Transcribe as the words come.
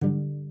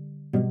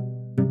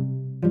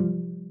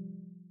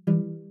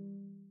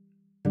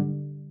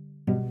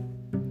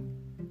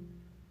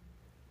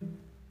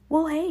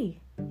Well, hey,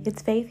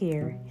 it's Faith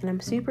here, and I'm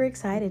super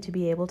excited to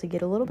be able to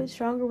get a little bit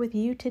stronger with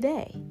you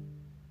today.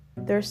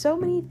 There are so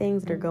many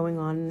things that are going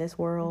on in this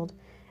world,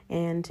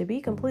 and to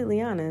be completely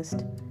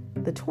honest,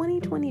 the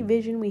 2020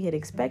 vision we had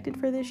expected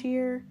for this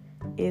year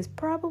is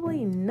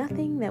probably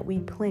nothing that we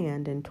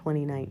planned in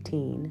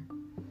 2019.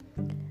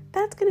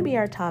 That's going to be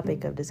our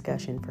topic of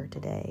discussion for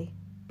today.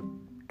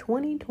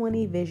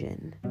 2020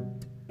 vision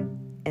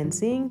and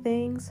seeing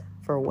things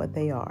for what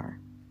they are.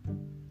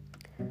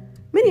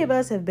 Many of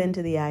us have been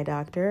to the eye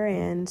doctor,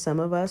 and some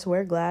of us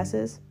wear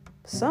glasses.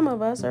 Some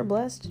of us are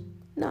blessed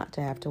not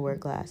to have to wear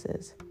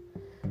glasses.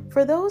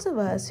 For those of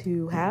us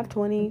who have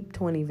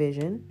 20/20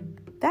 vision,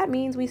 that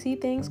means we see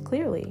things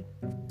clearly.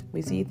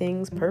 We see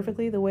things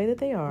perfectly the way that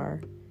they are,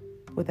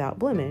 without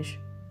blemish.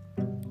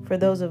 For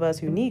those of us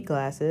who need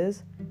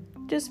glasses,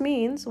 it just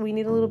means we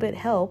need a little bit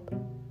help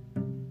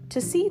to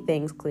see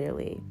things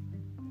clearly.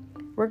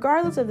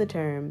 Regardless of the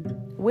term,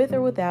 with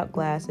or without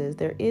glasses,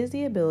 there is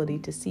the ability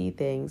to see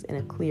things in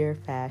a clear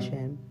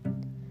fashion.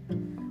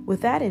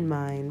 With that in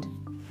mind,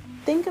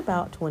 think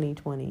about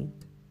 2020.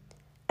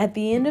 At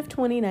the end of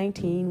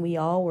 2019, we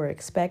all were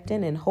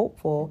expectant and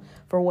hopeful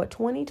for what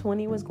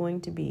 2020 was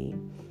going to be.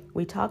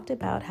 We talked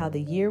about how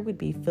the year would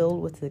be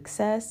filled with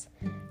success,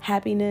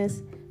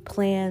 happiness,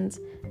 plans,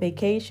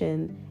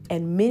 vacation,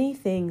 and many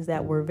things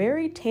that were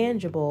very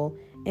tangible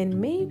and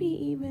maybe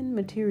even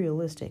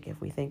materialistic if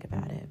we think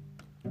about it.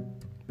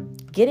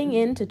 Getting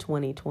into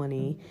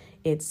 2020,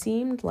 it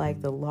seemed like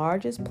the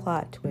largest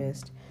plot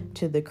twist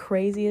to the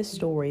craziest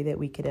story that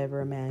we could ever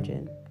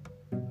imagine.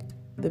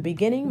 The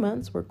beginning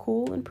months were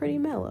cool and pretty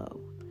mellow,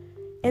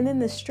 and then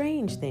the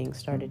strange things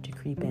started to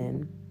creep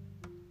in.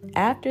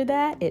 After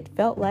that, it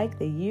felt like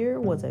the year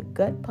was a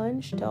gut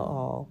punch to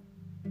all.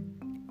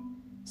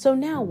 So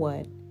now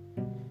what?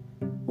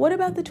 What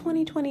about the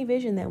 2020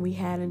 vision that we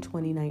had in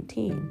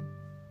 2019?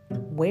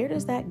 Where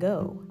does that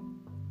go?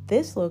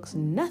 This looks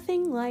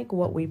nothing like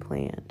what we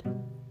planned.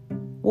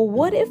 Well,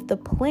 what if the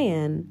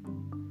plan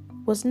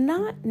was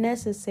not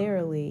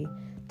necessarily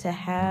to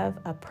have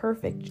a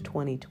perfect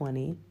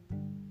 2020,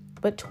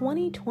 but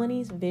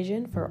 2020's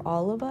vision for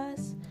all of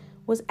us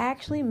was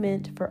actually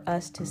meant for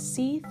us to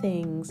see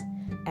things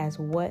as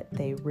what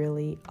they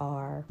really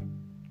are.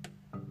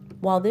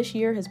 While this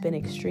year has been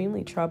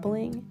extremely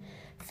troubling,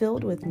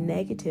 filled with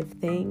negative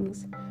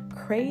things,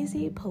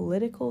 crazy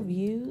political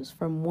views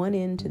from one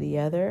end to the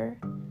other,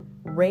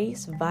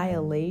 race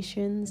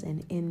violations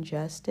and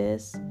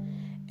injustice,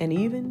 and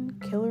even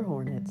killer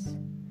hornets,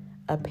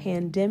 a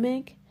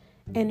pandemic,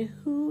 and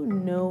who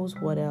knows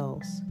what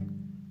else.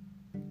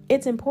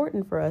 It's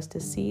important for us to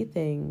see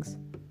things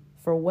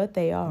for what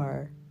they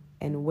are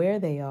and where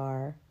they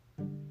are.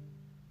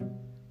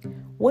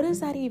 What does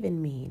that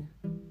even mean?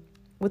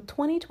 With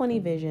 2020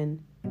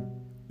 vision,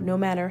 no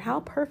matter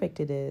how perfect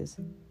it is,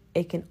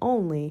 it can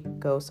only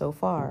go so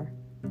far.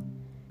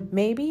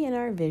 Maybe in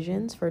our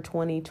visions for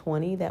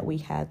 2020 that we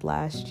had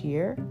last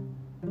year,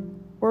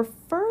 were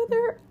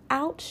further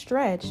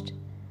outstretched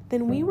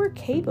than we were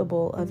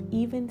capable of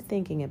even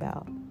thinking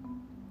about.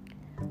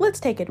 Let's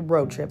take a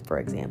road trip, for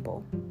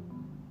example.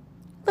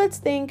 Let's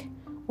think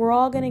we're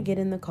all going to get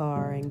in the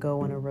car and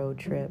go on a road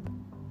trip.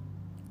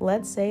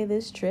 Let's say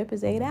this trip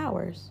is 8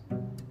 hours.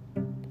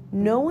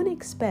 No one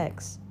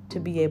expects to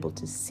be able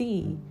to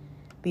see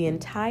the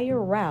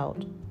entire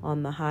route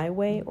on the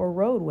highway or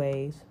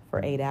roadways for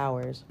 8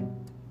 hours.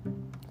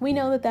 We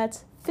know that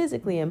that's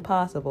physically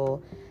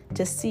impossible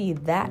to see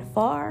that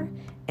far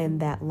and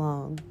that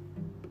long.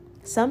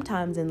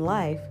 Sometimes in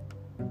life,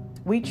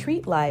 we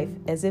treat life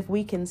as if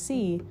we can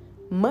see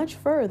much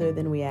further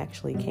than we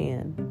actually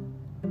can.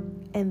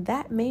 And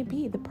that may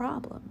be the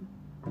problem.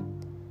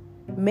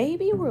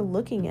 Maybe we're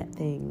looking at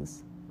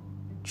things,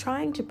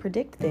 trying to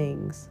predict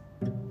things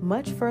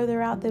much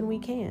further out than we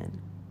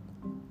can.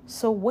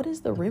 So what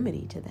is the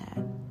remedy to that?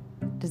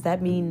 Does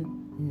that mean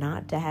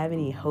not to have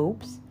any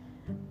hopes?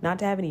 Not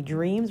to have any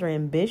dreams or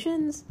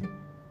ambitions?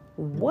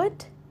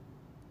 What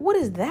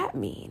does that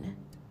mean?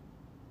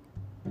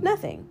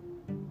 Nothing.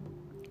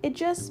 It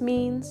just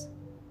means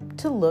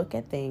to look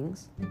at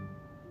things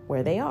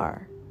where they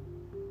are.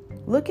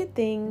 Look at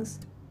things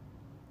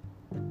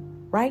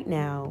right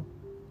now,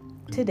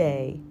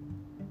 today,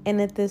 and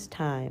at this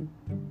time,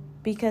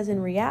 because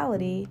in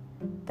reality,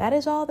 that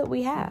is all that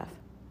we have.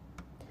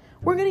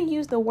 We're going to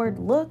use the word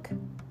look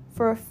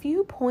for a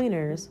few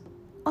pointers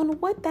on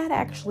what that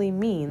actually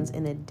means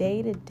in a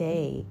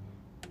day-to-day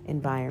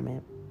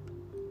environment.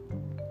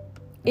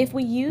 If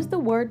we use the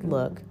word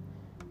look,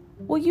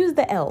 we'll use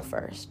the L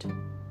first.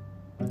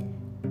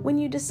 When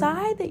you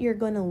decide that you're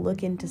going to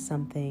look into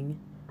something,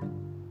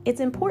 it's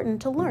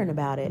important to learn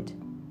about it.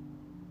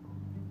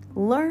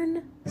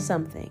 Learn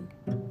something.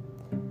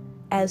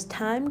 As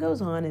time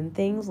goes on and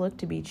things look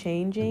to be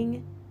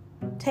changing,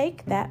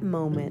 take that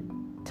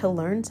moment to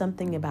learn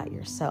something about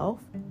yourself,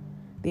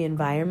 the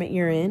environment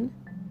you're in,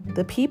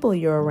 the people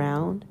you're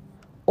around,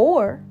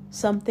 or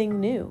something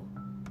new.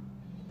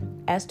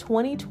 As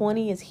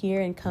 2020 is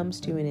here and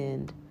comes to an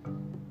end,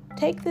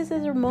 take this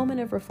as a moment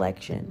of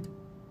reflection.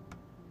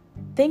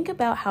 Think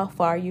about how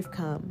far you've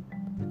come,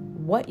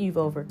 what you've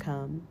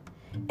overcome,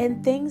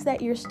 and things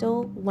that you're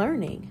still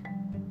learning.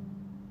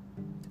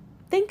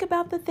 Think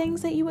about the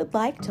things that you would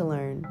like to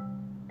learn,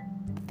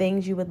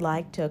 things you would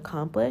like to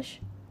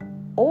accomplish,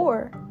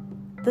 or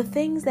the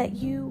things that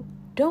you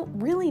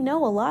don't really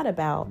know a lot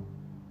about,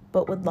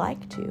 but would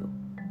like to.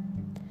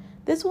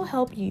 This will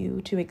help you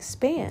to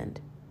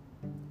expand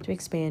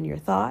your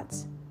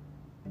thoughts,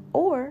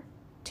 or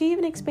to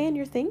even expand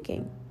your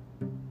thinking.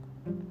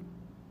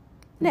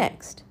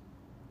 Next,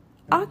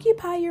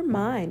 occupy your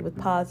mind with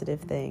positive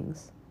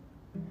things.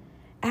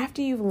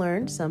 After you've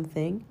learned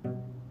something,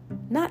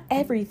 not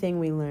everything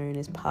we learn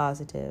is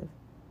positive,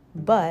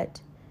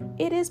 but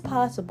it is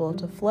possible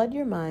to flood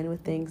your mind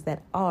with things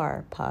that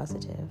are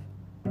positive.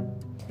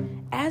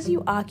 As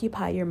you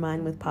occupy your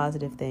mind with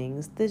positive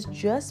things, this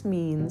just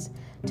means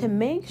to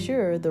make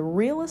sure the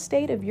real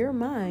estate of your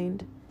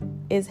mind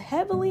is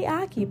heavily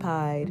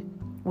occupied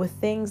with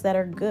things that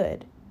are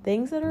good,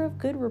 things that are of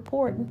good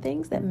report, and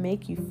things that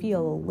make you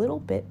feel a little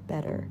bit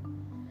better.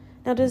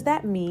 Now, does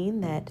that mean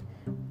that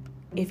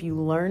if you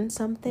learn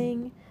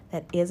something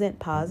that isn't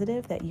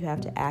positive, that you have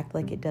to act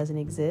like it doesn't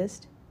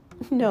exist?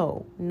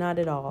 No, not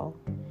at all.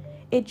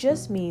 It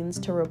just means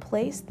to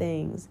replace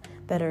things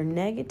that are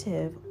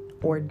negative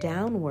or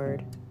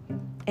downward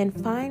and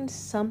find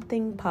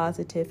something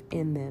positive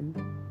in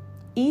them,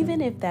 even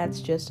if that's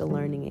just a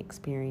learning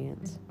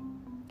experience.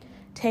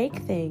 Take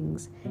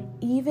things,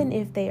 even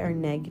if they are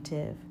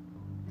negative,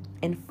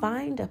 and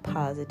find a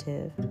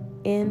positive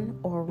in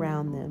or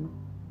around them.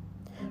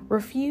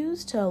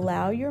 Refuse to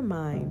allow your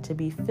mind to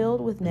be filled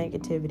with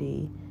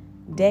negativity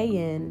day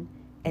in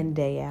and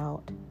day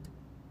out.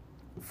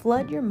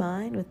 Flood your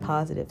mind with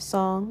positive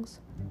songs,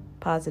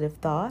 positive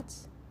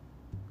thoughts,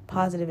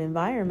 positive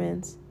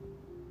environments,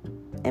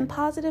 and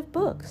positive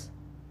books.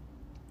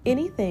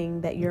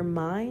 Anything that your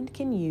mind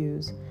can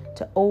use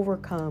to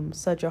overcome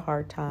such a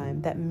hard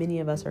time that many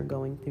of us are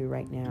going through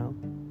right now.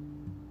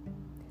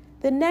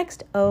 The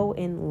next O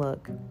in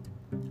look,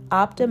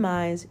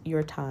 optimize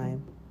your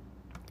time.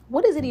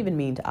 What does it even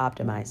mean to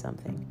optimize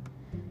something?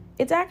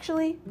 It's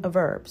actually a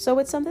verb, so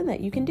it's something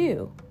that you can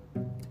do.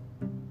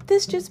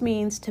 This just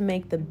means to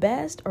make the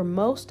best or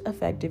most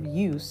effective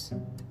use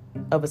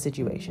of a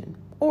situation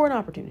or an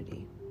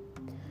opportunity.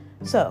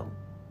 So,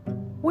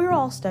 we're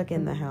all stuck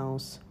in the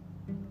house.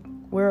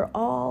 We're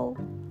all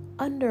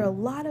under a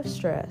lot of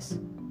stress.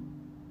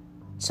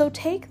 So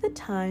take the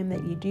time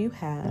that you do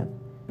have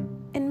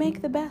and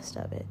make the best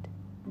of it.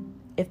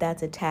 If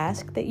that's a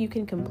task that you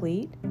can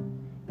complete,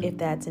 if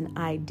that's an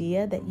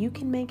idea that you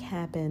can make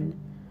happen,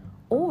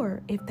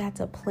 or if that's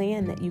a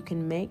plan that you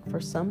can make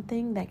for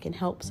something that can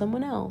help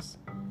someone else,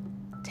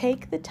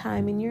 take the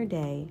time in your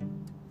day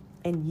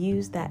and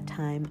use that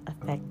time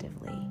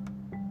effectively,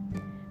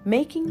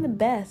 making the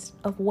best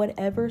of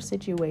whatever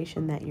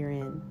situation that you're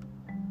in.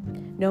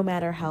 No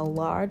matter how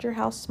large or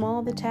how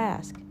small the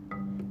task,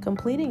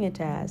 completing a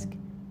task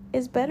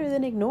is better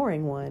than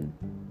ignoring one,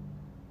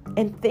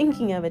 and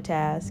thinking of a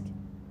task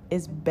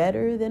is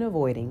better than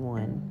avoiding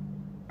one.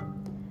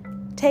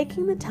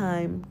 Taking the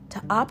time to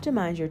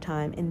optimize your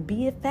time and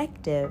be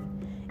effective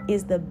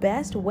is the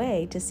best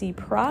way to see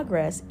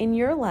progress in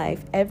your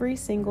life every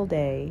single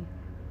day.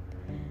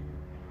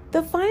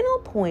 The final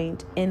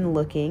point in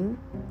looking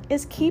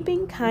is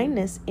keeping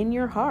kindness in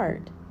your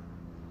heart.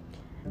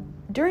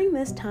 During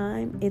this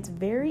time, it's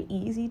very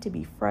easy to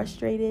be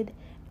frustrated,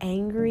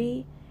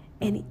 angry,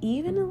 and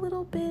even a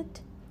little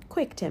bit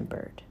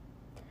quick-tempered.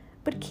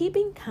 But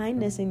keeping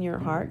kindness in your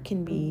heart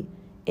can be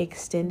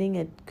extending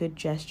a good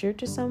gesture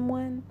to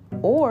someone,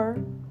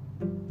 or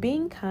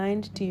being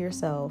kind to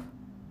yourself.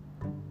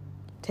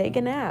 Take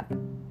a nap,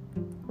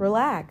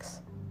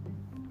 relax,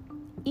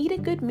 eat a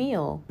good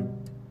meal,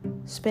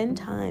 spend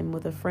time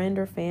with a friend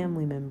or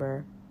family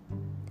member,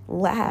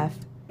 laugh,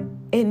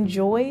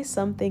 enjoy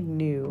something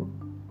new,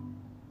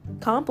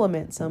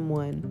 compliment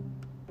someone,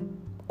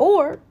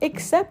 or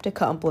accept a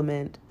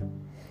compliment.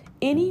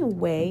 Any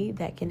way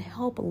that can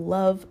help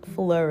love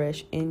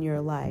flourish in your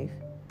life.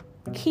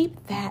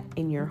 Keep that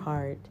in your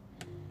heart.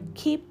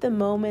 Keep the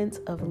moments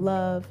of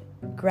love,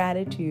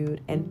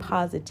 gratitude, and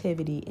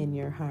positivity in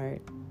your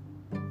heart.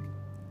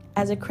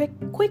 As a quick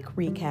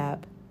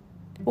recap,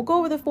 we'll go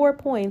over the 4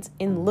 points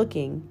in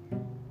looking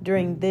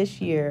during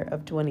this year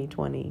of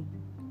 2020.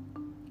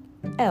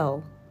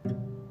 L,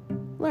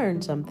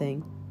 learn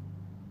something.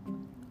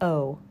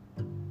 O,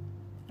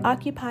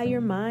 occupy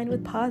your mind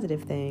with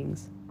positive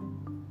things.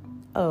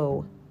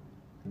 O,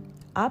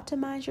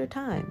 optimize your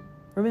time.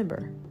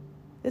 Remember,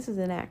 this is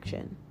an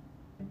action.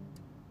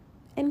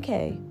 And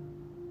K,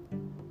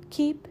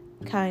 keep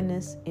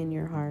kindness in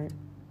your heart.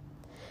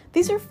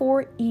 These are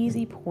 4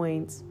 easy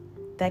points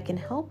that can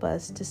help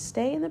us to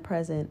stay in the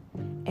present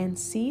and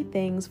see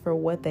things for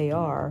what they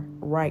are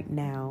right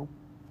now.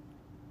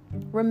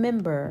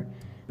 Remember,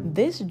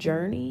 this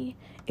journey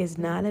is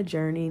not a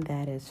journey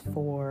that is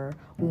for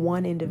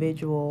one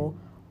individual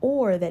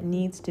or that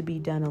needs to be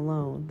done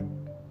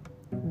alone.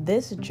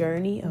 This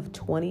journey of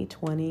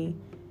 2020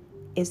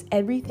 is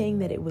everything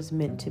that it was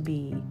meant to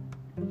be.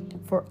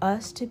 for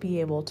us to be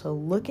able to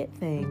look at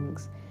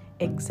things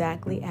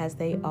exactly as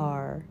they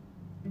are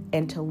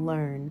and to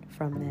learn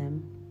from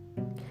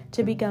them,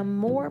 to become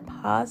more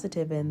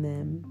positive in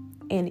them,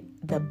 and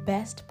the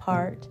best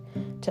part,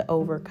 to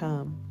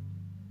overcome.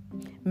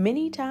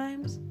 Many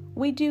times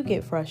we do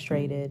get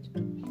frustrated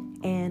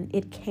and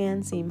it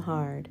can seem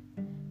hard.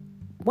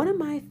 One of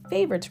my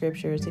favorite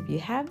scriptures, if you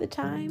have the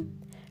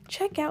time,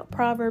 check out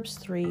Proverbs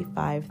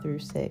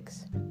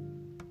 3:5-6.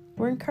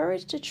 We're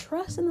encouraged to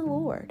trust in the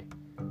Lord,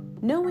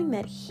 knowing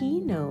that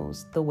He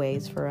knows the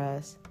ways for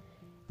us.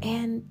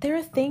 And there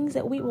are things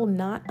that we will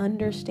not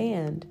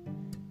understand,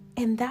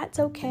 and that's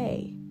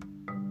okay.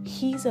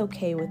 He's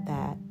okay with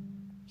that.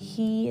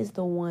 He is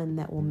the one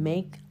that will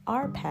make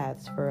our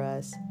paths for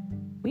us.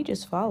 We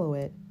just follow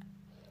it.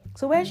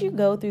 So as you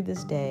go through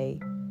this day,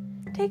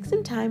 take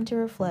some time to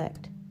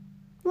reflect.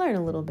 Learn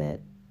a little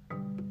bit.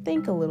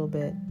 Think a little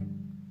bit.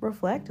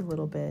 Reflect a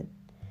little bit.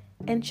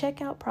 And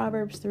check out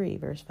Proverbs 3,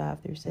 verse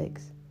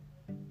 5-6.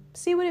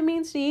 See what it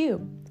means to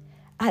you.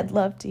 I'd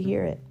love to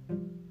hear it.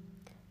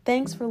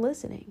 Thanks for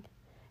listening.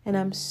 And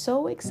I'm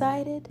so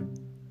excited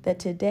that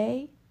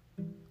today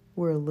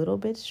we're a little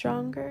bit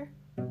stronger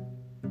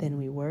than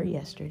we were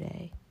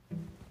yesterday.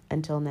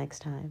 Until next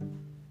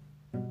time.